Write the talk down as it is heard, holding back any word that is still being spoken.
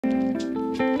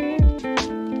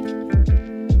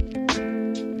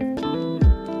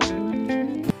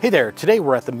Hey there, today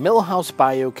we're at the Millhouse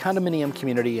Bayou condominium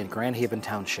community in Grand Haven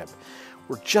Township.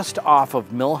 We're just off of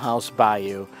Millhouse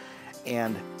Bayou,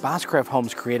 and Boscraft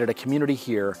Homes created a community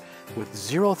here with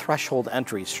zero threshold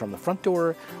entries from the front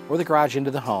door or the garage into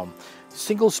the home.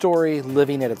 Single story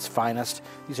living at its finest.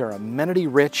 These are amenity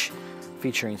rich,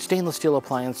 featuring stainless steel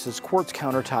appliances, quartz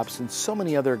countertops, and so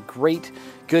many other great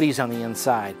goodies on the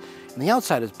inside. And the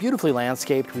outside is beautifully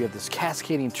landscaped. We have this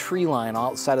cascading tree line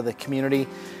outside of the community,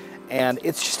 and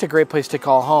it's just a great place to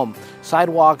call home.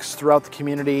 Sidewalks throughout the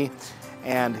community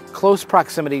and close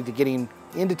proximity to getting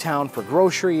into town for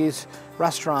groceries,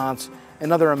 restaurants,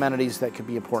 and other amenities that could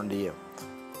be important to you.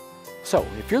 So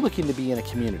if you're looking to be in a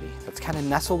community that's kind of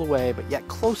nestled away but yet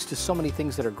close to so many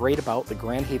things that are great about the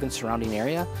Grand Haven surrounding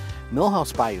area,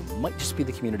 Millhouse Bayou might just be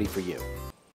the community for you.